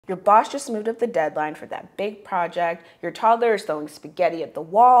Your boss just moved up the deadline for that big project, your toddler is throwing spaghetti at the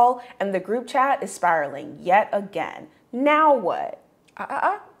wall, and the group chat is spiraling yet again. Now what?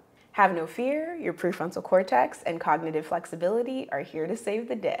 Have no fear, your prefrontal cortex and cognitive flexibility are here to save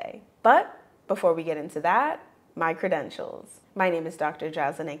the day. But before we get into that, my credentials. My name is Dr.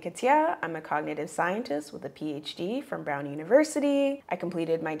 Jazlyn Nketia. I'm a cognitive scientist with a PhD from Brown University. I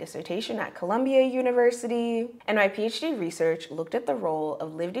completed my dissertation at Columbia University, and my PhD research looked at the role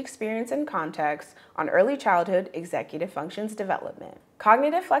of lived experience and context on early childhood executive functions development.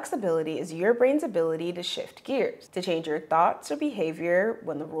 Cognitive flexibility is your brain's ability to shift gears, to change your thoughts or behavior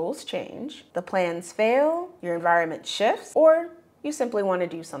when the rules change, the plans fail, your environment shifts, or you simply want to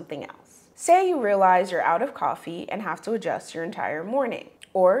do something else. Say you realize you're out of coffee and have to adjust your entire morning.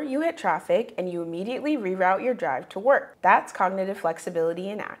 Or you hit traffic and you immediately reroute your drive to work. That's cognitive flexibility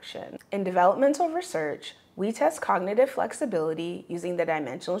in action. In developmental research, we test cognitive flexibility using the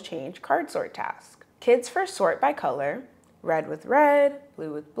dimensional change card sort task. Kids first sort by color, red with red,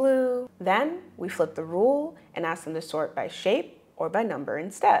 blue with blue. Then we flip the rule and ask them to sort by shape or by number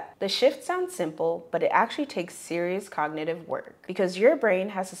instead. The shift sounds simple, but it actually takes serious cognitive work because your brain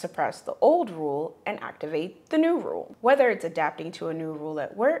has to suppress the old rule and activate the new rule. Whether it's adapting to a new rule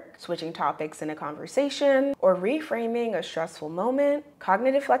at work, switching topics in a conversation, or reframing a stressful moment,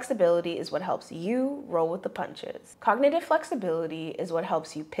 cognitive flexibility is what helps you roll with the punches. Cognitive flexibility is what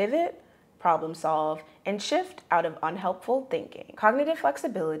helps you pivot, problem solve, and shift out of unhelpful thinking. Cognitive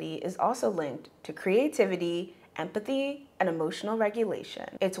flexibility is also linked to creativity, empathy, and emotional regulation.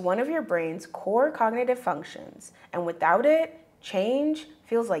 It's one of your brain's core cognitive functions, and without it, change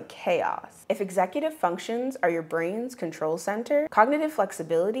feels like chaos. If executive functions are your brain's control center, cognitive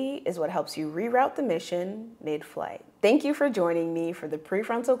flexibility is what helps you reroute the mission mid-flight. Thank you for joining me for the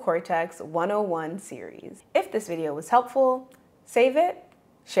Prefrontal Cortex 101 series. If this video was helpful, save it,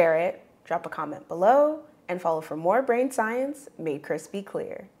 share it, drop a comment below, and follow for more brain science made crispy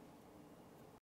clear.